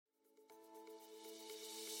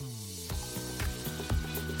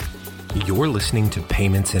You're listening to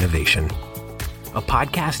Payments Innovation, a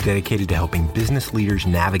podcast dedicated to helping business leaders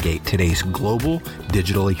navigate today's global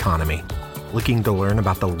digital economy. Looking to learn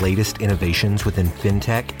about the latest innovations within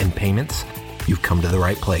fintech and payments? You've come to the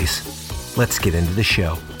right place. Let's get into the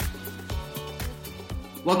show.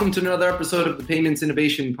 Welcome to another episode of the Payments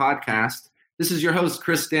Innovation Podcast. This is your host,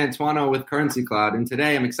 Chris D'Antuono with Currency Cloud, and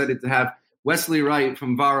today I'm excited to have Wesley Wright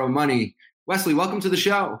from Varo Money. Wesley, welcome to the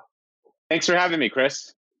show. Thanks for having me,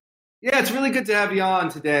 Chris. Yeah, it's really good to have you on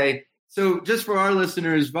today. So just for our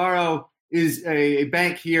listeners, Varo is a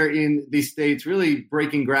bank here in the States, really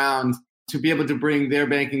breaking ground to be able to bring their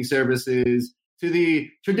banking services to the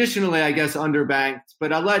traditionally, I guess, underbanked.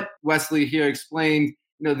 But I'll let Wesley here explain,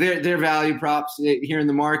 their value props here in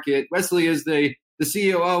the market. Wesley is the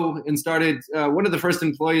COO and started one of the first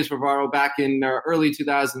employees for Varo back in early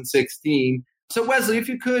 2016. So Wesley, if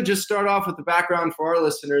you could just start off with the background for our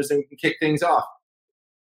listeners and kick things off.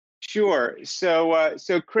 Sure.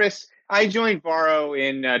 So Chris, I joined Varo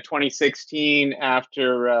in 2016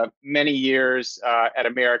 after many years at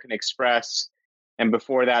American Express, and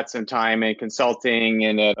before that, some time in consulting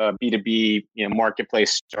and a B2B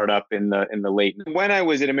marketplace startup in the late. When I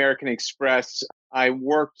was at American Express, I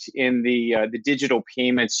worked in the digital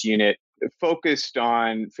payments unit, focused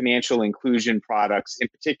on financial inclusion products, in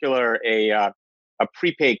particular a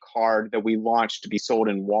prepaid card that we launched to be sold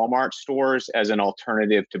in Walmart stores as an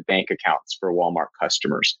alternative to bank accounts for Walmart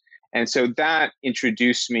customers. And so that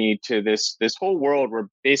introduced me to this whole world where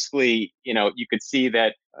basically, you could see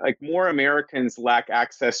that like more Americans lack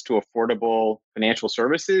access to affordable financial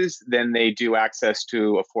services than they do access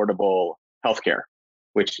to affordable healthcare,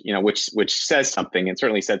 which says something, and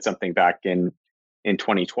certainly said something back in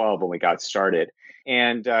 2012 when we got started.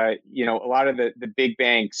 And, a lot of the big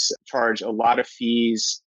banks charge a lot of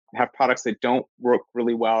fees, have products that don't work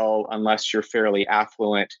really well unless you're fairly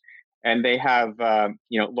affluent. And they have,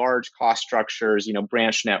 large cost structures,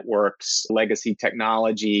 branch networks, legacy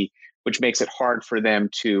technology, which makes it hard for them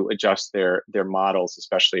to adjust their models,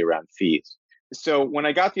 especially around fees. So when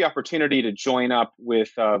I got the opportunity to join up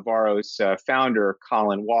with Varo's founder,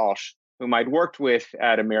 Colin Walsh, whom I'd worked with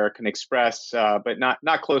at American Express, but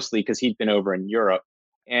not closely because he'd been over in Europe.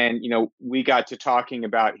 And, we got to talking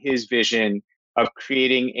about his vision of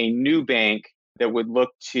creating a new bank that would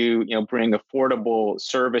look to, bring affordable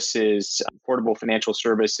services, affordable financial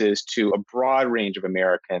services to a broad range of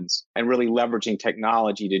Americans and really leveraging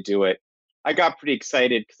technology to do it. I got pretty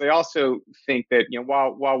excited because I also think that,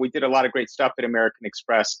 while we did a lot of great stuff at American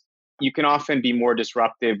Express, you can often be more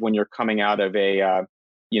disruptive when you're coming out of a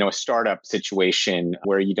startup situation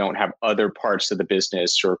where you don't have other parts of the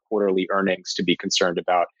business or quarterly earnings to be concerned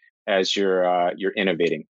about as you're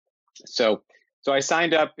innovating. So I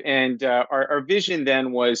signed up, and our vision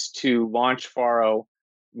then was to launch Varo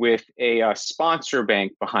with a sponsor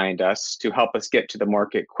bank behind us to help us get to the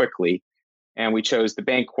market quickly. And we chose the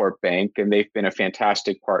Bancorp Bank, and they've been a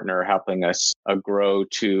fantastic partner, helping us grow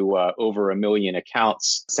to over 1 million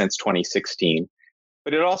accounts since 2016.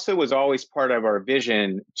 But it also was always part of our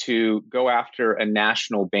vision to go after a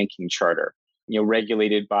national banking charter,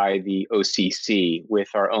 regulated by the OCC with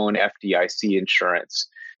our own FDIC insurance,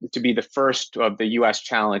 to be the first of the U.S.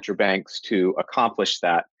 challenger banks to accomplish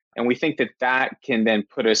that. And we think that can then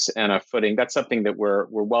put us in a footing. That's something that we're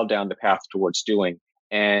well down the path towards doing.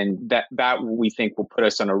 And that we think will put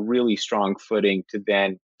us on a really strong footing to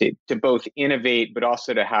then to both innovate, but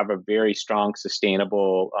also to have a very strong,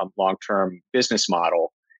 sustainable, long-term business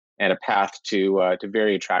model and a path to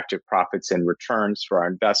very attractive profits and returns for our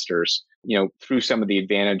investors, through some of the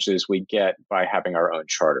advantages we get by having our own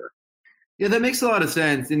charter. Yeah, that makes a lot of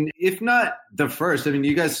sense. And if not the first,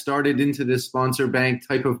 you guys started into this sponsor bank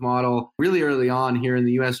type of model really early on here in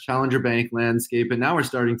the U.S. challenger bank landscape. And now we're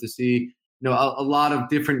starting to see, a lot of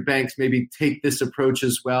different banks maybe take this approach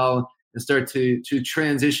as well and start to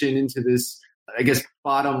transition into this, I guess,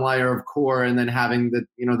 bottom layer of core, and then having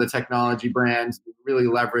the technology brands really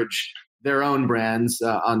leverage their own brands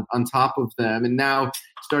on top of them. And now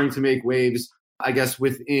starting to make waves, I guess,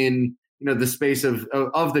 within the space of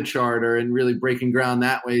the charter and really breaking ground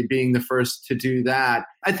that way, being the first to do that.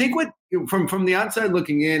 I think what from the outside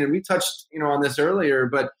looking in, and we touched on this earlier,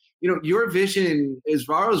 but your vision, is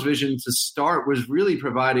Varo's vision to start, was really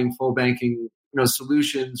providing full banking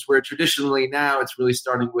solutions, where traditionally now it's really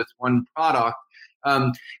starting with one product.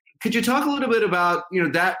 Could you talk a little bit about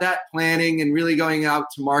that planning and really going out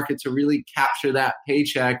to market to really capture that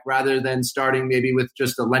paycheck rather than starting maybe with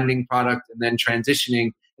just a lending product and then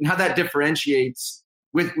transitioning, and how that differentiates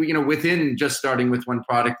within just starting with one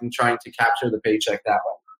product and trying to capture the paycheck that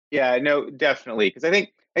way? Yeah, no, definitely. Because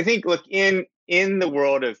I think, look, in in the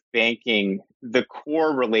world of banking, the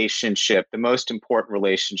core relationship, the most important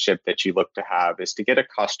relationship that you look to have is to get a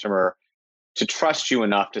customer to trust you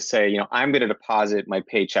enough to say, I'm going to deposit my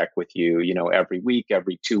paycheck with you, every week,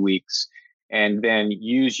 every 2 weeks, and then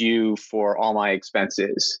use you for all my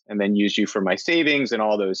expenses, and then use you for my savings and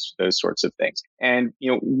all those sorts of things. And,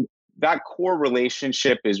 that core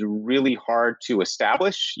relationship is really hard to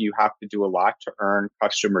establish. You have to do a lot to earn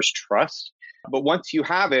customers' trust. But once you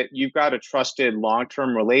have it, you've got a trusted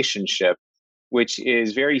long-term relationship, which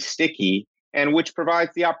is very sticky and which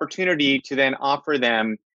provides the opportunity to then offer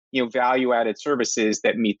them, value-added services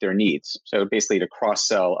that meet their needs. So basically to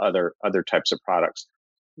cross-sell other types of products.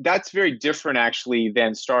 That's very different actually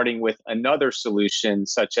than starting with another solution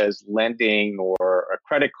such as lending or a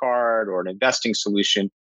credit card or an investing solution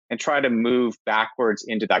and try to move backwards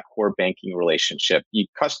into that core banking relationship. You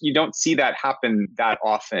don't see that happen that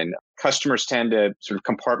often. Customers tend to sort of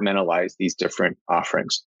compartmentalize these different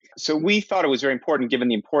offerings. So we thought it was very important, given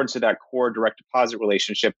the importance of that core direct deposit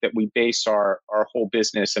relationship, that we base our whole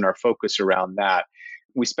business and our focus around that.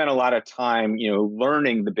 We spent a lot of time,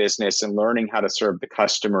 learning the business and learning how to serve the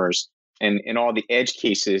customers and all the edge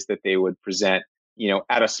cases that they would present,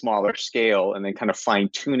 at a smaller scale, and then kind of fine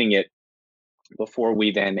tuning it before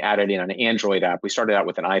we then added in an Android app. We started out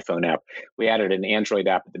with an iPhone app. We added an Android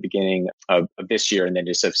app at the beginning of this year, and then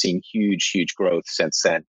just have seen huge growth since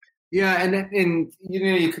then. Yeah, and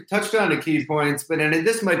you touched on the key points, but and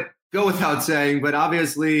this might go without saying, but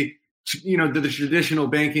obviously, the traditional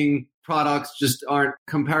banking products just aren't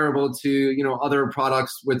comparable to other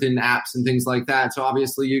products within apps and things like that. So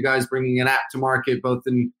obviously, you guys bringing an app to market both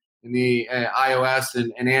in the iOS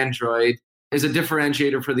and Android is a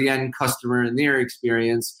differentiator for the end customer and their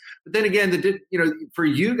experience. But then again, for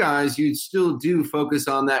you guys, you still do focus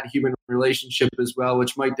on that human relationship as well,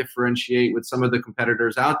 which might differentiate with some of the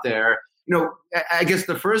competitors out there. I guess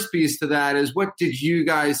the first piece to that is, what did you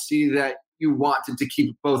guys see that you wanted to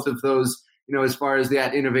keep both of those, as far as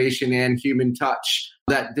that innovation and human touch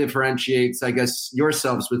that differentiates, I guess,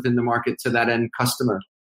 yourselves within the market to that end customer?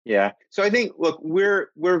 Yeah. So I think, look, we're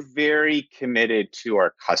very committed to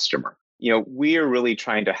our customer. We are really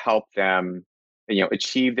trying to help them,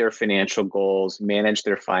 achieve their financial goals, manage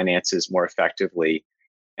their finances more effectively.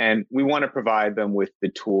 And we want to provide them with the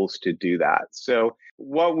tools to do that. So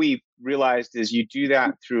what we've realized is you do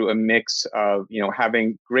that through a mix of,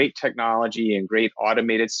 having great technology and great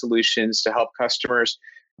automated solutions to help customers,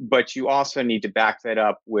 but you also need to back that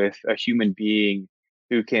up with a human being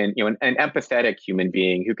who can, an empathetic human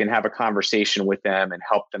being who can have a conversation with them and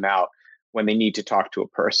help them out when they need to talk to a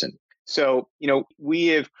person. So, we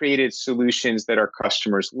have created solutions that our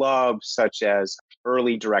customers love, such as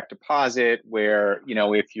early direct deposit, where,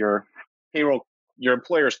 if your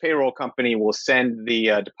employer's payroll company will send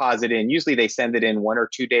the deposit in, usually they send it in 1 or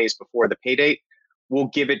 2 days before the pay date, we'll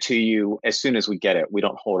give it to you as soon as we get it. We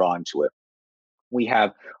don't hold on to it. We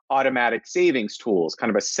have automatic savings tools, kind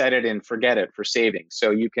of a set it and forget it for savings. So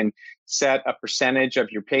you can set a percentage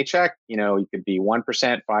of your paycheck, it could be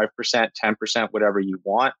 1%, 5%, 10%, whatever you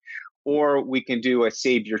want. Or we can do a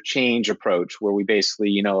save your change approach where we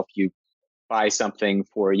basically, if you buy something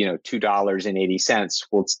for, $2.80,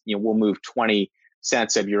 we'll move 20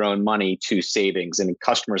 cents of your own money to savings. And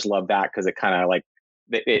customers love that because it kind of like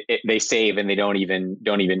they save and they don't even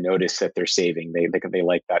notice that they're saving. They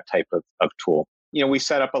like that type of tool. We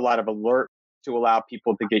set up a lot of alert to allow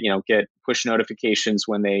people to get push notifications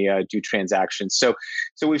when they do transactions. So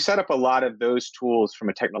we've set up a lot of those tools from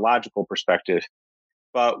a technological perspective.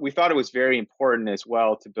 But we thought it was very important as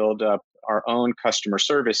well to build up our own customer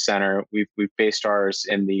service center. We've based ours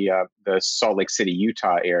in the Salt Lake City,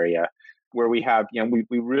 Utah area, where we have, we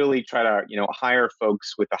really try to, hire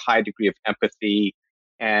folks with a high degree of empathy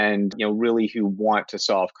and, really who want to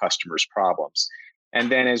solve customers' problems.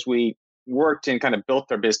 And then as we worked and kind of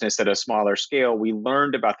built our business at a smaller scale, we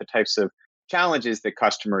learned about the types of challenges that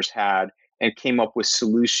customers had and came up with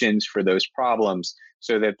solutions for those problems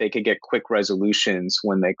so that they could get quick resolutions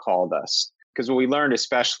when they called us. Because what we learned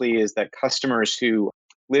especially is that customers who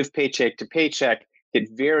live paycheck to paycheck get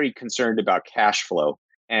very concerned about cash flow.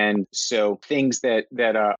 And so things that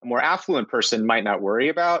a more affluent person might not worry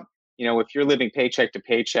about, if you're living paycheck to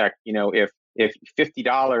paycheck, if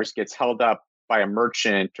 $50 gets held up by a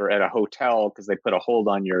merchant or at a hotel because they put a hold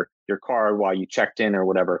on your card while you checked in or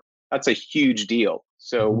whatever, that's a huge deal.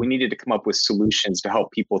 So we needed to come up with solutions to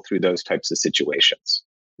help people through those types of situations.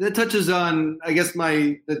 That touches on, I guess,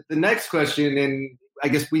 the next question, and I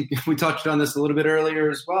guess we touched on this a little bit earlier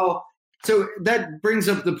as well. So that brings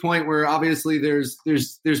up the point where obviously there's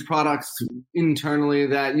products internally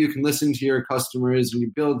that you can listen to your customers and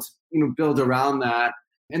you build build around that.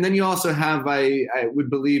 And then you also have, I would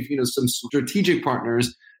believe, some strategic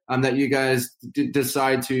partners that you guys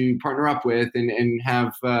decide to partner up with and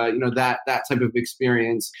have, that type of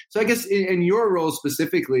experience. So I guess in your role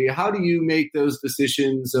specifically, how do you make those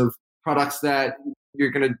decisions of products that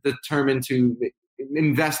you're going to determine to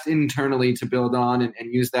invest internally to build on and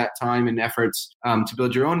use that time and efforts to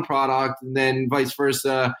build your own product, and then vice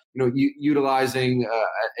versa, utilizing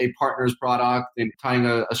a partner's product and tying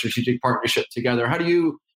a strategic partnership together? How do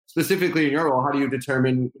you, specifically in your role, how do you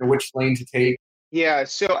determine which lane to take? Yeah,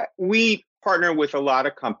 so we partner with a lot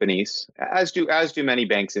of companies, as do many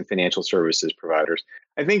banks and financial services providers.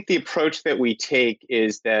 I think the approach that we take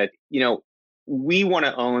is that, we want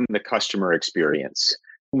to own the customer experience.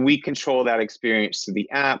 We control that experience through the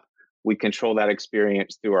app. We control that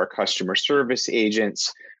experience through our customer service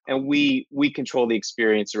agents. And we control the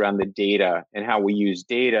experience around the data and how we use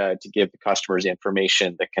data to give the customers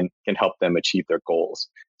information that can help them achieve their goals.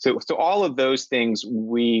 So all of those things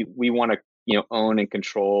we want to own and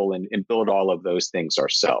control and build all of those things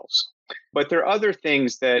ourselves. But there are other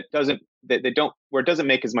things where it doesn't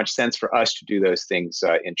make as much sense for us to do those things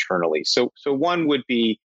internally. So one would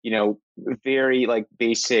be very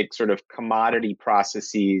basic sort of commodity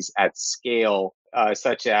processes at scale,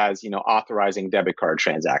 such as authorizing debit card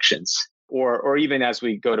transactions, or even as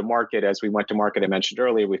we went to market, I mentioned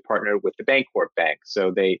earlier, we partnered with the Bancorp Bank,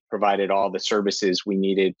 so they provided all the services we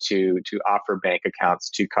needed to offer bank accounts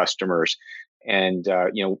to customers, and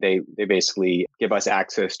they basically give us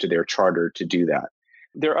access to their charter to do that.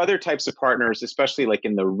 There are other types of partners, especially like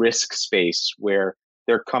in the risk space, where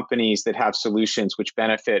there are companies that have solutions which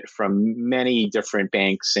benefit from many different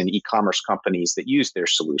banks and e-commerce companies that use their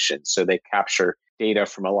solutions. So they capture data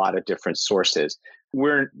from a lot of different sources.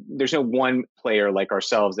 There's no one player like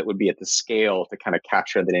ourselves that would be at the scale to kind of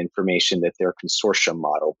capture that information that their consortium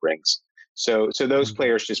model brings. So those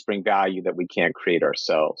players just bring value that we can't create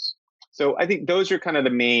ourselves. So I think those are kind of the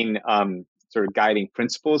main sort of guiding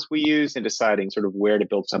principles we use in deciding sort of where to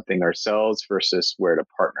build something ourselves versus where to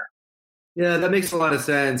partner. Yeah, that makes a lot of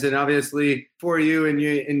sense. And obviously for you and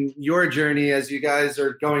in your journey, as you guys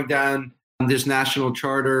are going down this national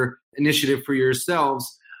charter initiative for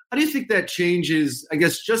yourselves, how do you think that changes, I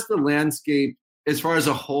guess, just the landscape as far as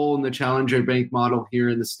a whole in the challenger bank model here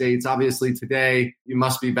in the States? Obviously today you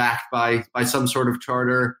must be backed by some sort of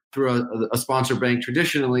charter through a sponsor bank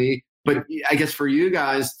traditionally. But I guess for you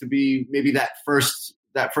guys to be maybe that first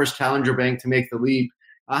challenger bank to make the leap,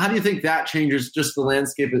 how do you think that changes just the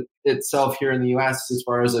landscape itself here in the U.S. as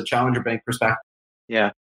far as a challenger bank perspective?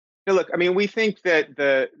 Yeah. Look, I mean, we think that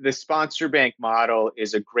the sponsor bank model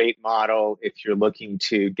is a great model if you're looking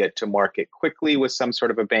to get to market quickly with some sort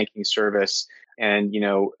of a banking service, and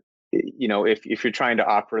if you're trying to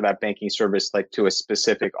offer that banking service like to a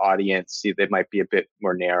specific audience that might be a bit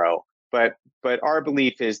more narrow. But our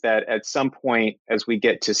belief is that at some point, as we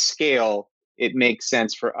get to scale, it makes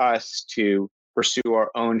sense for us to pursue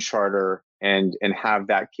our own charter and have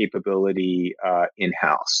that capability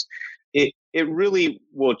in-house. It really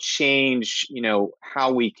will change,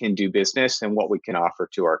 how we can do business and what we can offer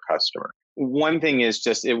to our customer. One thing is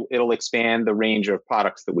just it'll expand the range of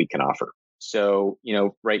products that we can offer. So,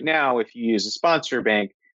 right now, if you use a sponsor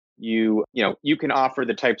bank, you can offer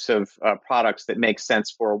the types of products that make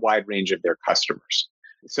sense for a wide range of their customers.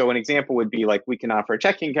 So an example would be like we can offer a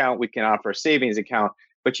checking account, we can offer a savings account,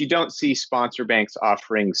 but you don't see sponsor banks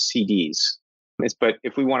offering CDs. But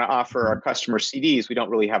if we want to offer our customers CDs, we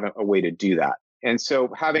don't really have a way to do that. And so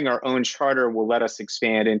having our own charter will let us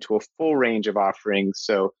expand into a full range of offerings.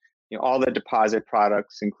 So all the deposit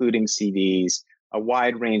products, including CDs, a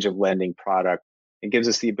wide range of lending product. It gives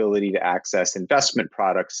us the ability to access investment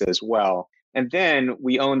products as well. And then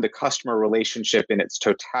we own the customer relationship in its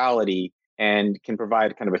totality and can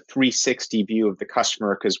provide kind of a 360 view of the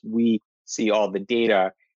customer because we see all the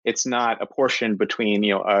data. It's not a portion between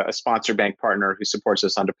a sponsor bank partner who supports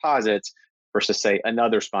us on deposits versus, say,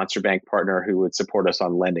 another sponsor bank partner who would support us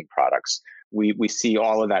on lending products. We see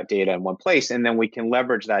all of that data in one place, and then we can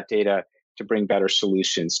leverage that data to bring better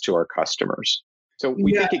solutions to our customers. So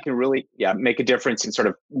we think it can really make a difference in sort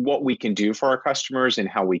of what we can do for our customers and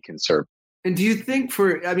how we can serve. And do you think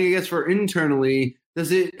for internally,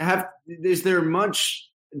 is there much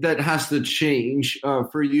that has to change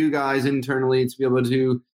for you guys internally to be able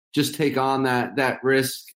to just take on that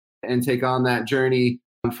risk and take on that journey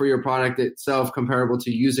for your product itself comparable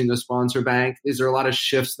to using a sponsor bank? Is there a lot of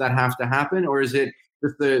shifts that have to happen, or is it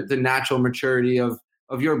just the natural maturity of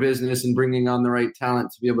your business and bringing on the right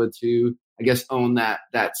talent to be able to, I guess, own that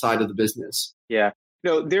side of the business? Yeah.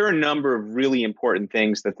 There are a number of really important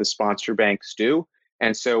things that the sponsor banks do.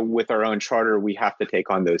 And so with our own charter, we have to take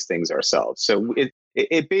on those things ourselves. So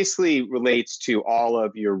it basically relates to all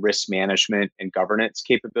of your risk management and governance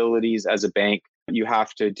capabilities as a bank. You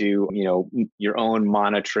have to do, your own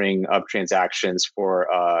monitoring of transactions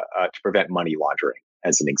to prevent money laundering,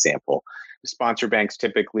 as an example. Sponsor banks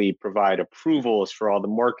typically provide approvals for all the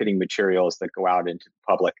marketing materials that go out into the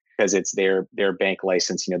public because it's their bank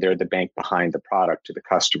license. They're the bank behind the product to the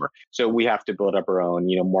customer. So we have to build up our own,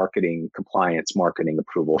 marketing compliance, marketing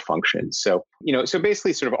approval functions. So, so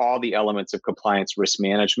basically sort of all the elements of compliance risk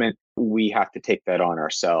management, we have to take that on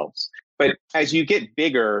ourselves. But as you get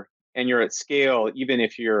bigger and you're at scale, even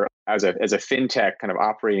if you're as a fintech kind of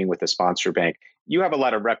operating with a sponsor bank, you have a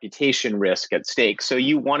lot of reputation risk at stake. So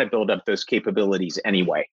you want to build up those capabilities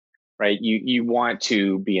anyway, right? You want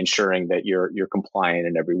to be ensuring that you're compliant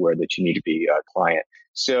in everywhere that you need to be compliant.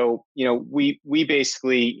 So, we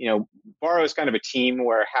basically, Borrow is kind of a team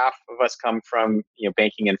where half of us come from,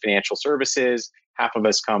 banking and financial services, half of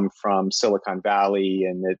us come from Silicon Valley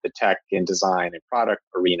and the tech and design and product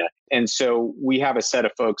arena. And so we have a set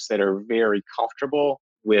of folks that are very comfortable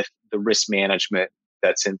with the risk management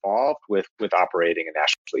that's involved with operating a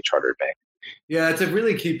nationally chartered bank. Yeah, it's a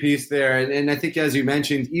really key piece there. And I think, as you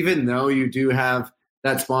mentioned, even though you do have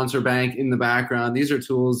that sponsor bank in the background, these are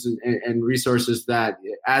tools and resources that,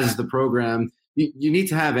 as the program, you need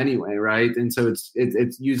to have anyway, right? And so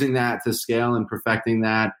it's using that to scale and perfecting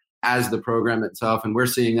that as the program itself. And we're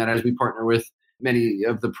seeing that as we partner with many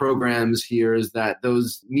of the programs here, is that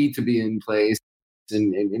those need to be in place.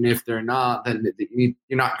 And if they're not, then you're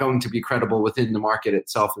not going to be credible within the market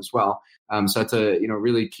itself as well. So that's a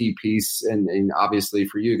really key piece. And obviously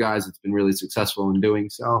for you guys, it's been really successful in doing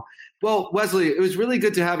so. Well, Wesley, it was really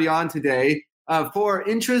good to have you on today. For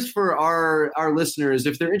interest for our listeners,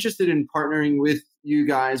 if they're interested in partnering with you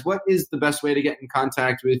guys, what is the best way to get in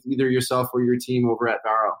contact with either yourself or your team over at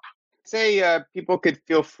Borrow? Say people could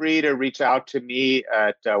feel free to reach out to me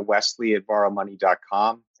at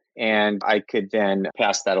wesley@borrowmoney.com. And I could then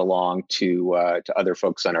pass that along to other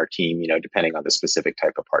folks on our team, depending on the specific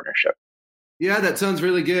type of partnership. Yeah, that sounds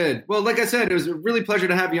really good. Well, like I said, it was a really pleasure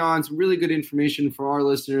to have you on. Some really good information for our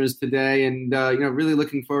listeners today, and really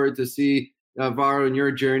looking forward to see Borrow and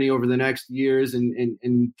your journey over the next years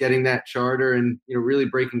and getting that charter and really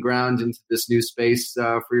breaking ground into this new space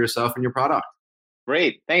for yourself and your product.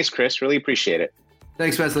 Great, thanks, Chris. Really appreciate it.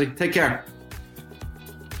 Thanks, Wesley. Take care.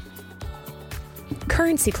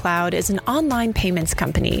 Currency Cloud is an online payments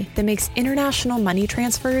company that makes international money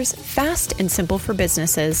transfers fast and simple for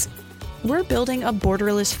businesses. We're building a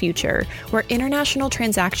borderless future where international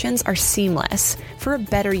transactions are seamless for a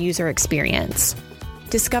better user experience.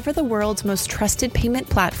 Discover the world's most trusted payment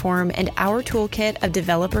platform and our toolkit of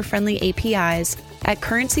developer-friendly APIs at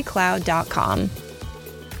currencycloud.com.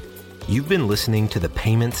 You've been listening to the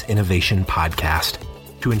Payments Innovation Podcast.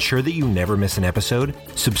 To ensure that you never miss an episode,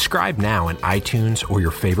 subscribe now in iTunes or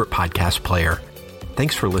your favorite podcast player.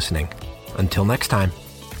 Thanks for listening. Until next time.